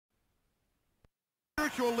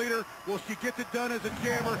spiritual leader. Will she get it done as a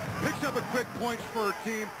jammer? Picks up a quick points for her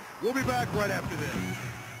team. We'll be back right after this.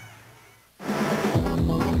 The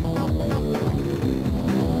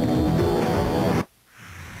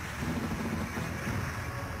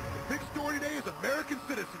big story today is American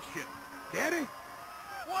citizenship. Daddy?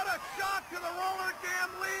 What a shock to the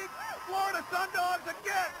RollerJam League. Florida Sundogs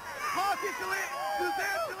again.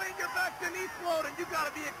 Suzanne Chalene, you're back to Denise Loden. You got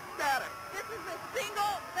to be ecstatic. This is the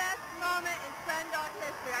single best moment in Sundogs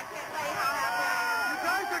history. I can't tell you how happy I am. You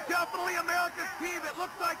guys are definitely America's team. It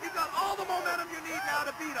looks like you got all the momentum you need now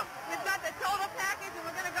to beat them. We've got the total package, and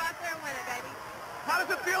we're going to go out there and win it, baby. How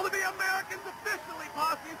does it feel to be Americans officially,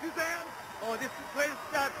 Posse and Suzanne? Oh, this is the greatest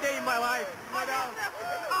day in my life. Oh, this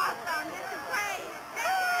is awesome. This is great.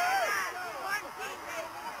 Thank you. One team,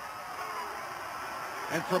 baby.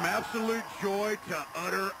 And from absolute joy to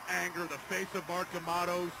utter anger, the face of Mark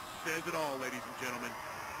D'Amato says it all, ladies and gentlemen.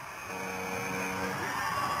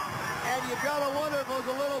 And you gotta wonder if it was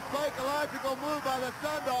a little psychological move by the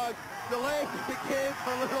Sundogs. Delayed the game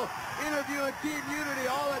for a little interview in Team Unity.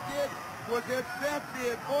 All it did was incent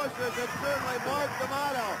the enforcers, and certainly Mark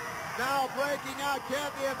D'Amato. Now breaking out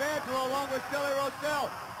Kathy Evangelo along with Shelly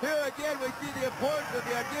Rossell. Here again we see the importance of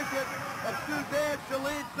the addition of Suzanne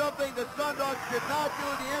Chalene, something the Sundogs did not do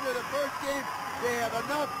at the end of the first game. They have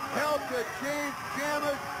enough help to change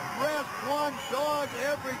jammers, rest one dog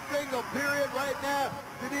every single period right now.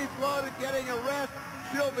 Denise Loden getting a rest.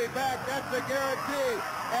 She'll be back. That's a guarantee.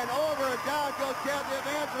 And over and down goes Kathy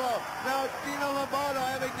Evangelo. Now it's Gina Lombardo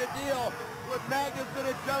having to deal with Magnuson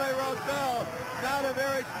and Shelly Rossell. Not a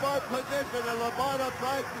very smart position, and Lombardo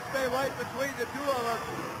tries to stay right between the two of them,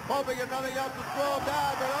 hoping that nothing else will slow him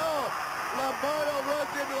down. But oh, Lombardo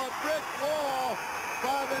runs into a brick wall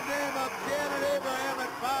by the name of Janet Abraham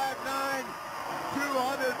at 5'9",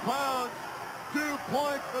 200 pounds. 2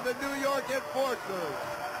 points for the New York Enforcers.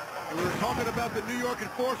 We were talking about the New York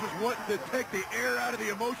Enforcers wanting to take the air out of the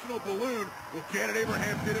emotional balloon. Well, Janet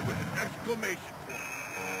Abraham did it with an exclamation point.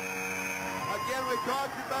 Again, we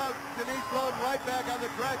talked about Denise Loden right back on the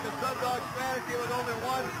track. The Sundogs strategy with only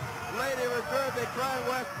one lady reserve. They try and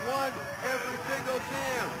west one every single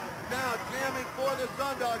jam. Now jamming for the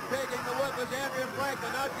Sundogs, taking the whip is Andrea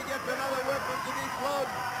Franklin. Now she gets another whip from Denise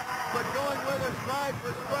Loden. But going with her stride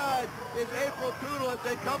for stride is April Toodle as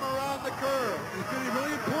they come around the curve. It's going to be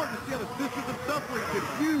really important to see how the Sisters of Suffering can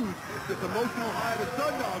use this emotional high the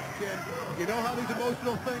Sundogs can. You know how these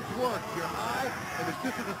emotional things work. You're high, and the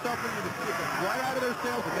Sisters of Suffering are going to get them right out of their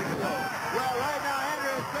sails and make it low. Well, right now,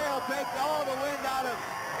 Andrea's sail takes all the wind out of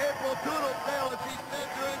April Toodle's sail as she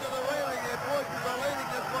sends her into the railing. The enforcers are leading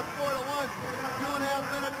this one 4-1.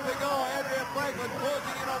 2.5 minutes to go. Andrea Franklin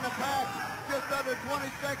closing in on the pack. Just under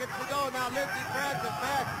 20 seconds to go. Now Lindsey Francis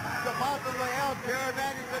back to possibly help. Karen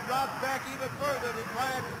Magnuson drops back even further to try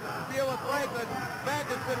and deal with Franklin.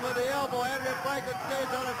 Magnuson with the elbow. Andrea Franklin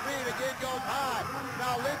stays on her feet. Again goes high.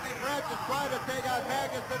 Now Lindsey Francis trying to take out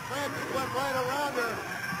Magnuson. Francis went right around her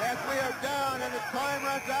as we are down and the time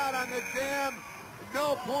runs out on the jam.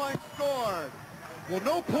 No points scored. Well,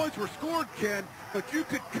 no points were scored, Ken, but you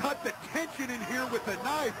could cut the tension in here with a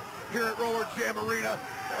knife here at RollerJam Arena.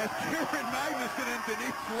 As Karen Magnuson and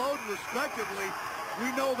Denise Loden, respectively, we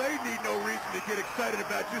know they need no reason to get excited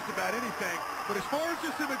about just about anything. But as far as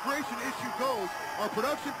this immigration issue goes, our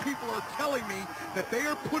production people are telling me that they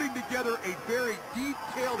are putting together a very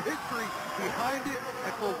detailed history behind it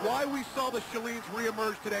and for why we saw the Chalenes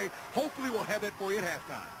reemerge today. Hopefully we'll have that for you at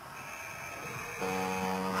halftime.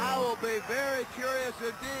 I will be very curious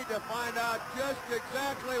indeed to find out just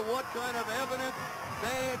exactly what kind of evidence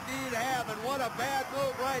they indeed have, and what a bad move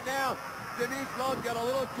right now. Denise Loden got a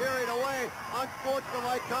little carried away.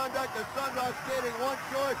 Unsportsmanlike conduct. The Sundogs skating one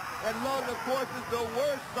short, and Loden, of course, is the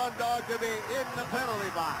worst Sundog to be in the penalty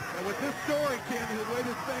box. And with this story, Candy, the way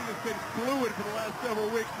this thing has been fluid for the last several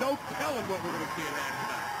weeks, no telling what we're going to see in that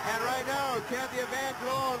tonight. And right now, Kathy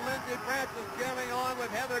Evangelo and Lindsey Francis jamming on with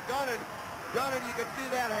Heather Gunnan. Gunnan, you can see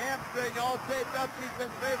that hamstring all taped up. She's been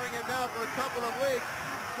favoring him now for a couple of weeks.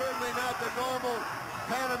 Certainly not the normal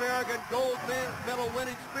Pan-American gold medal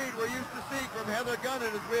winning speed we're used to seeing from Heather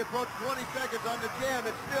Gunnan as we approach 20 seconds on the jam.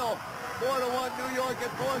 It's still 4-1 New York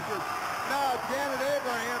Enforcers. Now Janet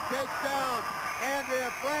Abraham takes down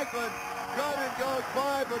Andrea Franklin. Gunnan goes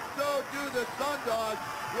by, but so do the Sundogs.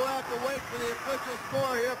 We'll have to wait for the official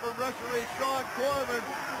score here from referee Sean Corbin.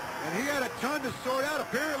 And he had a ton to sort out.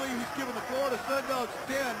 Apparently, he's given the Florida Sundogs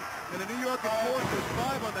 10 and the New York Enforcers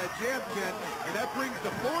 5 on that jam, Ken. And that brings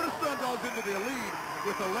the Florida Sundogs into the lead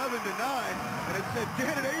with 11-9. And it said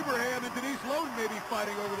Janet Abraham and Denise Loden may be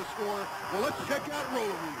fighting over the score. Well, let's check out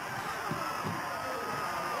roller readers.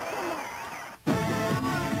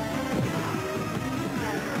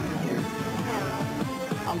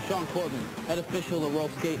 Sean Corbin, head official of the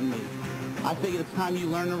World Skating League. I figured it's time you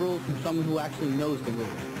learn the rules from someone who actually knows the rules.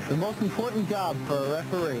 The most important job for a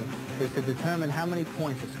referee is to determine how many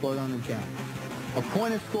points are scored on the jam. A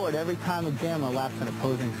point is scored every time a jammer laps an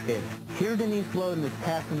opposing skater. Here Denise Loden is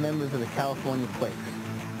passing members of the California Quakes.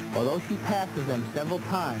 Although she passes them several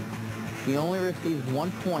times, she only receives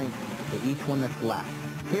 1 point for each one that's lapped.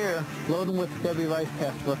 Here, Loden whips Debbie Rice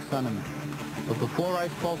past Brooke Sunderman. But before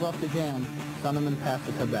Rice falls off the jam, Sunderman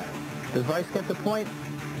passes her back. Does Rice get the point?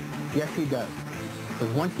 Yes, he does.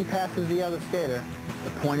 Because once she passes the other skater,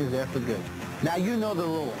 the point is there for good. Now you know the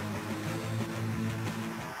rules.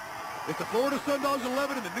 It's the Florida Sundogs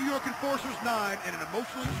 11 and the New York Enforcers 9 in an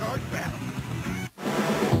emotionally charged battle.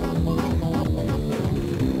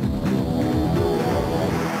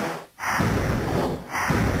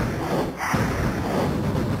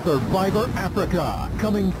 Survivor Africa,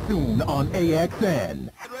 coming soon on AXN.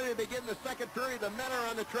 Ready to begin the second period. The men are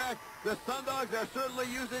on the track. The Sundogs are certainly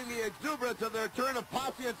using the exuberance of their turn of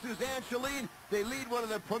Posse and Suzanne Chalene. They lead one of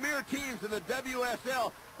the premier teams in the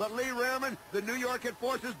WSL. But Lee Rehrman, the New York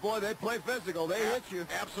Enforcers, boy, they play physical. They hit you.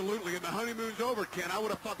 Absolutely, and the honeymoon's over, Ken. I would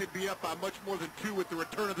have thought they'd be up by much more than 2 with the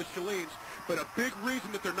return of the Chalenes. But a big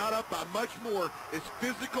reason that they're not up by much more is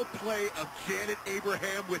physical play of Janet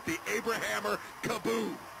Abraham with the Abrahammer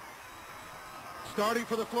kaboom. Starting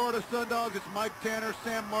for the Florida Sundogs, it's Mike Tanner,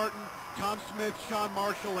 Sam Martin, Tom Smith, Sean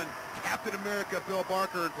Marshall, and Captain America, Bill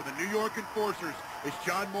Barker. And for the New York Enforcers, it's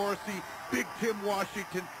John Morrissey, Big Tim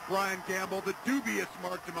Washington, Brian Gamble, the dubious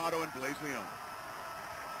Mark D'Amato, and Blaise Leon.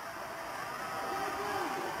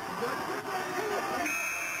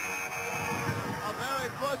 A very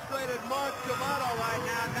frustrated Mark D'Amato right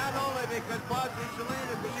now, not only because Posse Chalene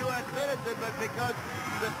is a U.S. citizen, but because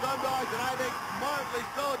the Sundogs, and I think smartly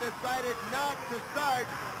so, decided not to start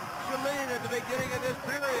Chalene at the beginning of this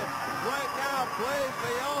period. Right now, Blaise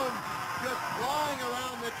Leon just flying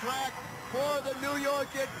around the track for the New York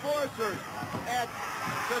Enforcers. And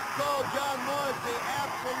just so John Morrissey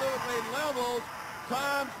absolutely levels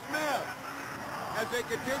Tom Smith. As they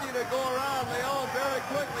continue to go around, Leon very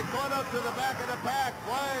quickly caught up to the back of the pack.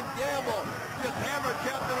 Brian Gamble just hammered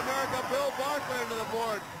Captain America Bill Barker into the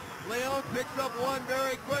board. Leon picks up one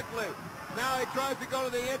very quickly. Now he tries to go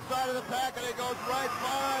to the inside of the pack, and it goes right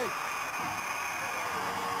by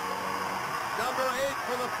number 8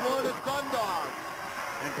 for the Florida Sundogs.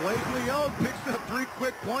 And Blaise Leon picks up 3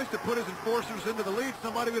 quick points to put his Enforcers into the lead.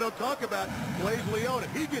 Somebody we don't talk about, Blaise Leon.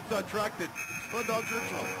 If he gets untracked, Sundogs are in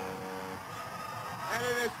trouble. And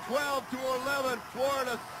it is 12-11,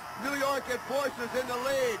 Florida, New York Enforcers in the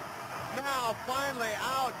lead. Now, finally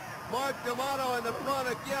out, Mark D'Amato in the front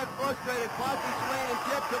again, frustrated. Posse Chalene is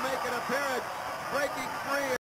yet to make an appearance. Breaking free